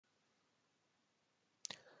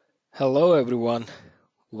Hello everyone,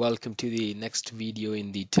 welcome to the next video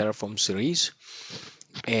in the Terraform series.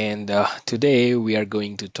 And today we are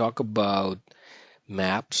going to talk about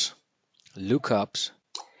maps, lookups,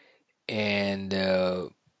 and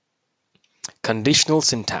conditional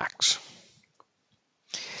syntax.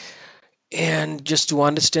 And just to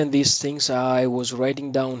understand these things, I was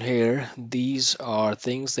writing down here, these are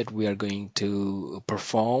things that we are going to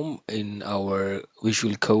perform in our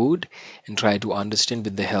visual code and try to understand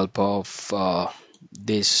with the help of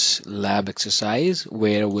this lab exercise,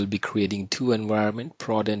 where we'll be creating two environment,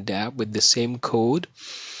 prod and dev, with the same code,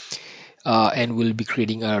 and we'll be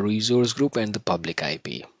creating a resource group and the public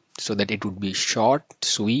IP so that it would be short,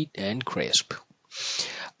 sweet, and crisp.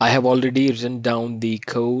 I have already written down the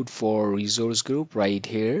code for resource group right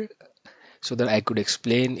here so that I could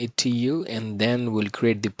explain it to you, and then we'll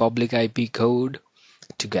create the public IP code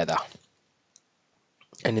together.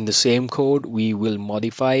 And in the same code, we will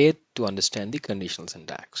modify it to understand the conditional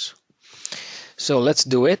syntax. So let's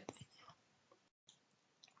do it.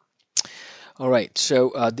 All right,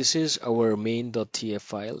 so this is our main.tf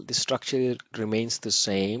file. The structure remains the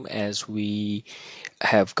same as we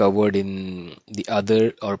have covered in the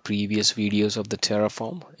other or previous videos of the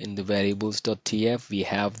Terraform. In the variables.tf, we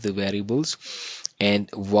have the variables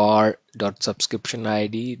and var.subscription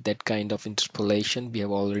ID, that kind of interpolation we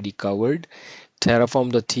have already covered.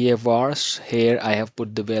 Terraform.tf vars, here I have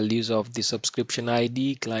put the values of the subscription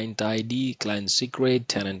ID, client secret,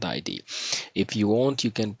 tenant ID. If you want, you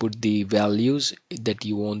can put the values that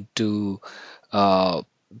you want to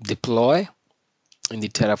deploy in the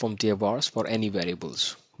Terraform TF vars for any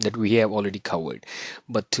variables that we have already covered.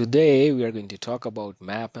 But today we are going to talk about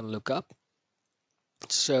map and lookup.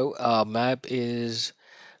 So map is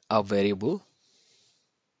a variable,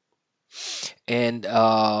 and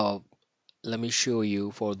let me show you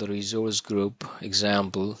for the resource group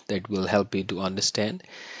example that will help you to understand.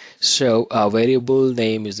 So variable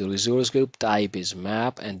name is the resource group, type is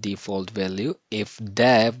map, and default value. If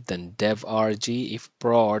dev, then dev rg. If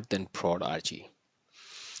prod, then prod rg.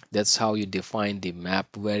 That's how you define the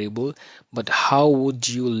map variable. But how would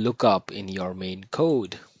you look up in your main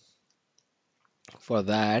code? For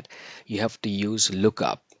that, you have to use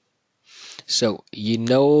lookup. So you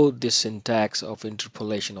know the syntax of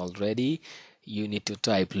interpolation already. You need to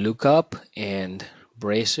type lookup and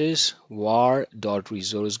braces var dot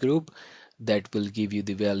resource group. That will give you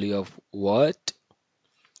the value of what?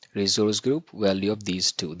 Resource group, value of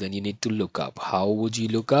these two. Then you need to look up. How would you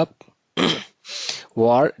look up?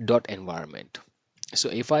 var dot environment. So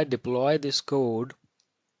if I deploy this code,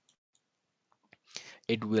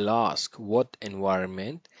 it will ask what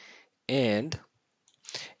environment, and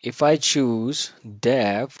if I choose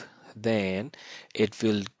dev, then it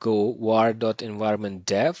will go var.environment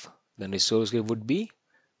dev, then resource group would be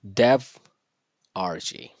dev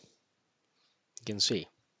rg. You can see.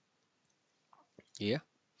 Yeah,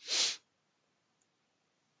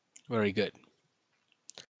 very good.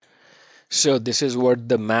 So this is what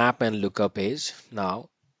the map and lookup is. Now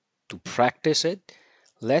to practice it,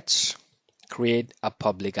 let's create a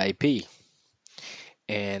public IP,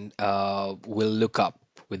 and we'll look up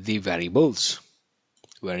with the variables.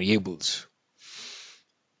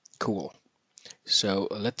 Cool. So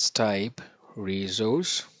let's type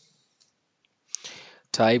resource.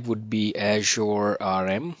 Type would be Azure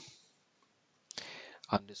RM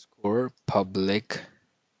underscore public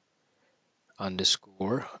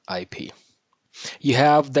underscore IP. You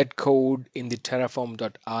have that code in the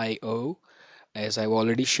terraform.io. As I've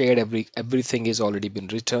already shared, everything is already been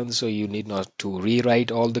written, so you need not to rewrite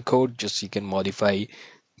all the code, just you can modify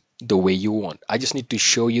the way you want. I just need to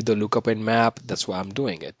show you the lookup and map. That's why I'm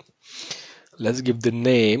doing it. Let's give the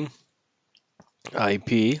name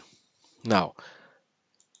IP. Now,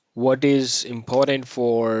 what is important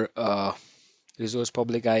for resource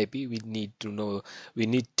public IP? We need to know, we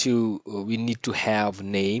need to have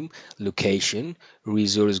name, location,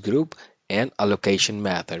 resource group, and allocation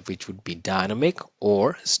method, which would be dynamic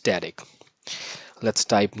or static. Let's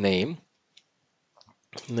type name.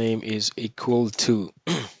 Name is equal to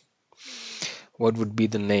what would be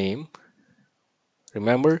the name?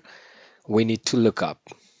 Remember, we need to look up.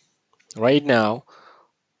 Right now,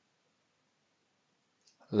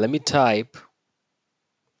 let me type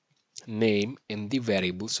name in the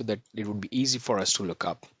variable so that it would be easy for us to look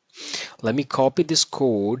up. Let me copy this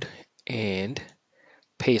code and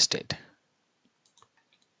paste it.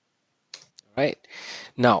 Right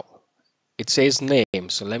now it says name,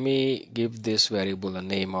 so let me give this variable a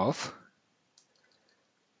name of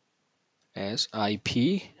as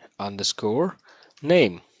IP underscore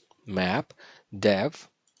name. Map dev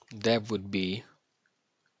would be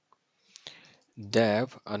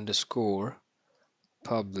dev underscore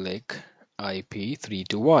public IP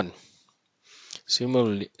 321.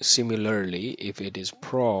 Similarly, if it is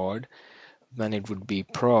prod, then it would be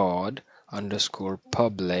prod underscore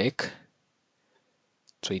public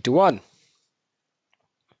 321.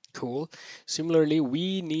 Cool. Similarly,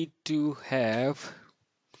 we need to have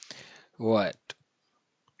what?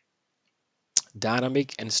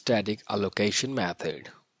 Dynamic and static allocation method.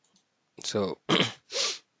 So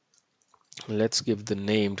let's give the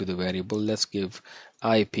name to the variable. Let's give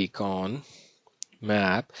ipcon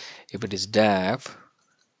map. If it is dev,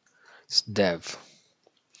 it's dev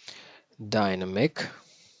dynamic,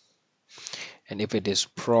 and if it is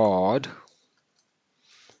prod,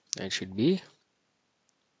 it should be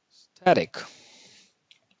static.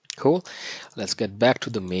 Cool. Let's get back to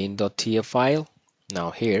the main.tf file.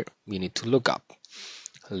 Now here we need to look up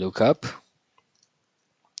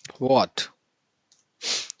what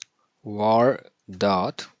var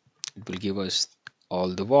dot, it will give us all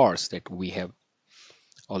the vars that we have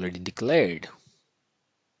already declared.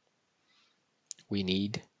 We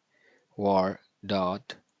need var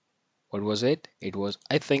dot, what was it? It was,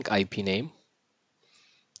 I think, IP name.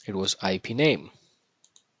 It was IP name.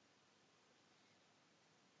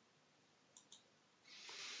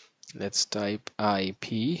 Let's type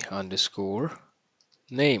IP underscore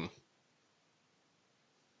name.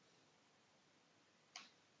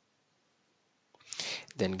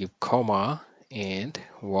 Then give comma and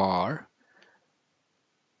var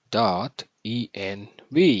dot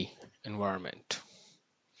env environment.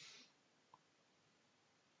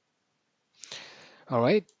 All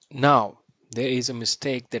right, now there is a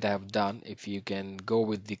mistake that I've done. If you can go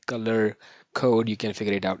with the color code, you can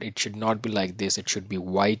figure it out. It should not be like this. It should be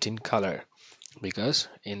white in color, because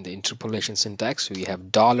in the interpolation syntax we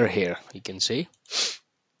have dollar here, you can see.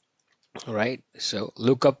 All right, so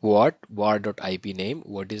look up what var.ip name.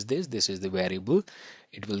 What is this? This is the variable.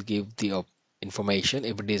 It will give the information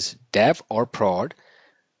if it is dev or prod.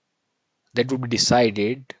 That will be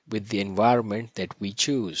decided with the environment that we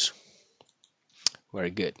choose.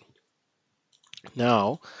 Very good.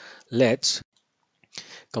 Now let's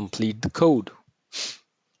complete the code.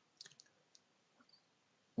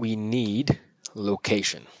 We need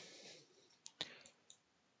location.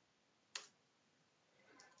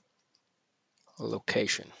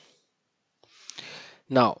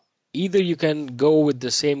 Now either you can go with the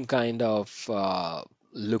same kind of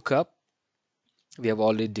lookup. We have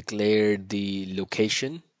already declared the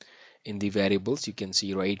location in the variables, you can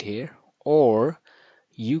see right here, or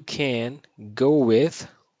you can go with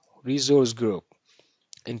resource group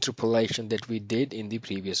interpolation that we did in the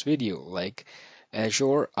previous video, like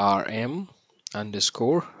Azure RM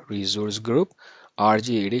underscore resource group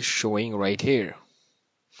RG. It is showing right here.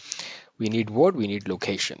 We need what? We need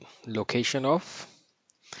location of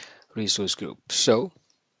resource group. So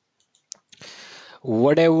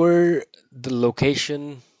whatever the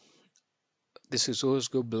location this resource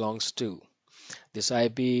group belongs to, this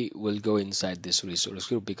IP will go inside this resource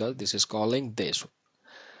group, because this is calling this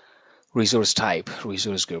resource type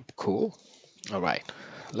resource group. Cool. All right,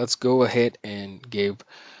 let's go ahead and give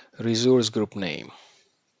resource group name.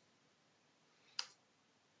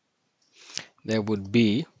 There would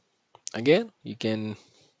be, again, you can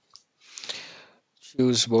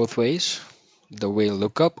choose both ways, the way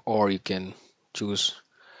lookup, or you can choose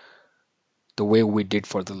the way we did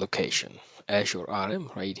for the location. Azure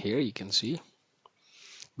RM right here, you can see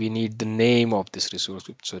we need the name of this resource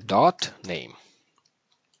group, so dot name.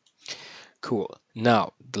 Cool.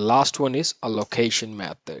 Now the last one is allocation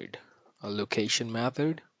method. Allocation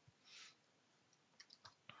method.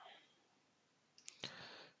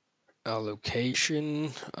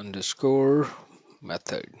 Allocation underscore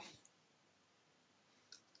method.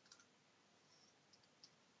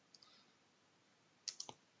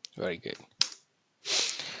 Very good.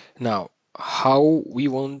 Now how we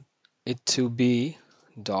want it to be,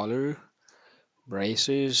 dollar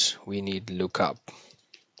braces, we need lookup.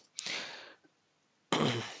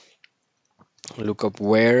 Lookup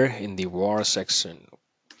where? In the var section.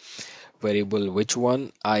 Variable which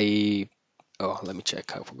one? Let me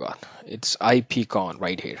check, I forgot. It's ipcon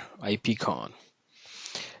right here, ipcon.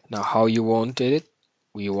 Now how you want it?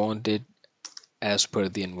 We want it as per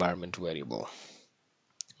the environment variable.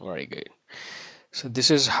 Very good. So this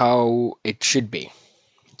is how it should be.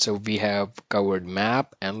 So we have covered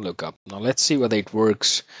map and lookup. Now let's see whether it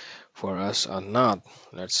works for us or not.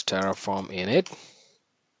 Let's Terraform in it.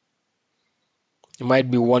 You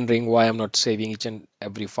might be wondering why I'm not saving each and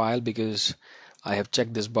every file, because I have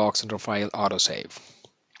checked this box under file autosave.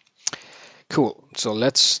 Cool. So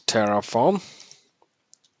let's Terraform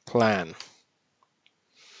plan.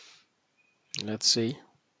 Let's see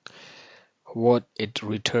what it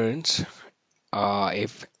returns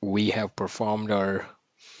if we have performed our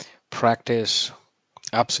practice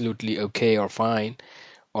absolutely okay or fine,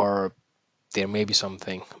 or there may be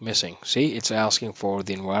something missing. See, it's asking for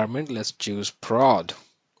the environment. Let's choose prod.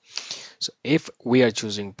 So if we are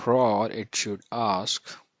choosing prod, it should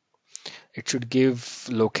give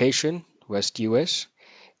location West US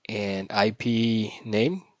and IP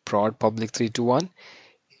name prod public 321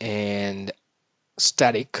 and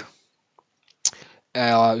static.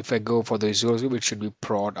 If I go for the resource group, it should be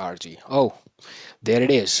prod RG. Oh, there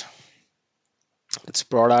it is. It's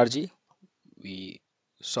prod RG. We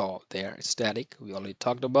saw there static. We already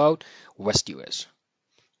talked about West US.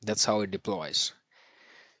 That's how it deploys.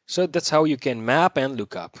 So that's how you can map and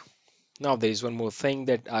look up. Now there is one more thing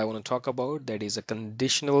that I want to talk about, that is a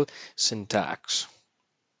conditional syntax.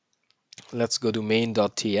 Let's go to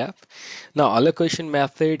main.tf. Now allocation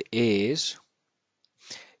method is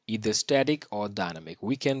either static or dynamic.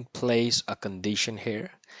 We can place a condition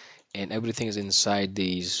here and everything is inside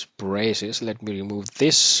these braces. Let me remove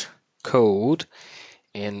this code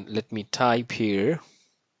and let me type here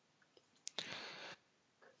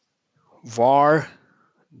var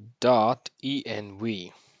dot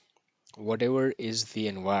env, whatever is the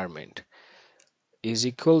environment, is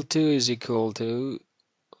equal to,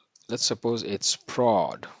 let's suppose it's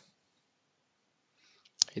prod.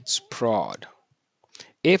 It's prod.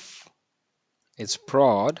 If it's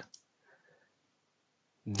prod,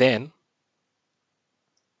 then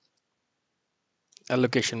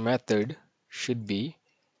allocation method should be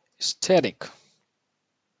static,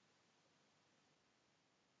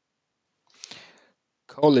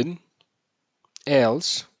 colon,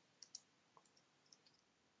 else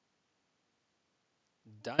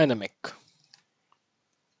dynamic.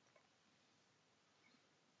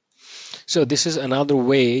 So this is another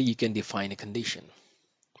way you can define a condition.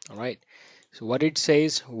 All right. So what it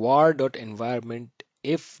says, var.environment,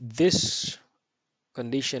 if this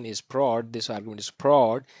condition is prod, this argument is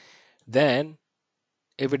prod, then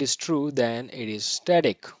if it is true, then it is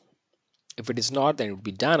static. If it is not, then it would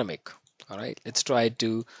be dynamic. All right. Let's try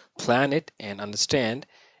to plan it and understand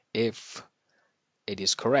if it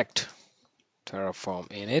is correct. Terraform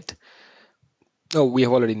init. Oh, we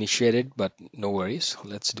have already initiated, but no worries.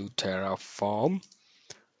 Let's do Terraform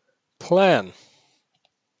plan.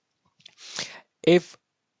 If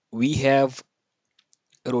we have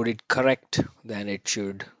wrote it correct, then it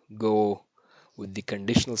should go with the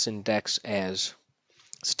conditional syntax as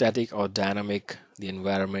static or dynamic, the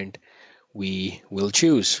environment we will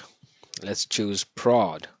choose. Let's choose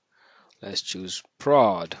prod. Let's choose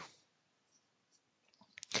prod.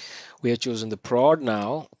 We have chosen the prod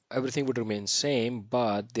now. Everything would remain same,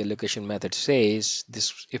 but the allocation method says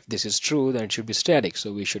this, if this is true, then it should be static.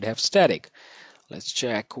 So we should have static. Let's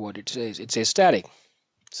check what it says. It says static.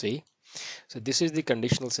 See? So this is the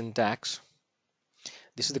conditional syntax.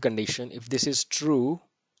 This is the condition. If this is true,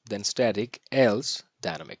 then static, else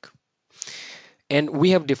dynamic. And we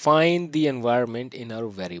have defined the environment in our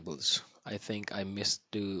variables. I think I missed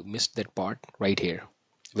that part right here.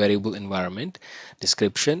 Variable environment,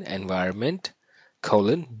 description, environment,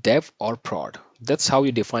 colon, dev or prod. That's how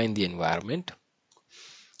you define the environment.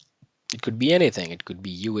 It could be anything. It could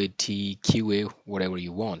be UAT, QA, whatever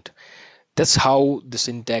you want. That's how the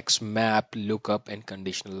syntax map, lookup, and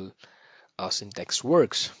conditional syntax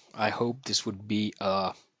works. I hope this would be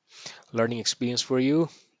a learning experience for you.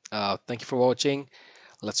 Thank you for watching.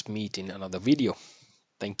 Let's meet in another video.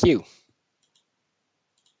 Thank you.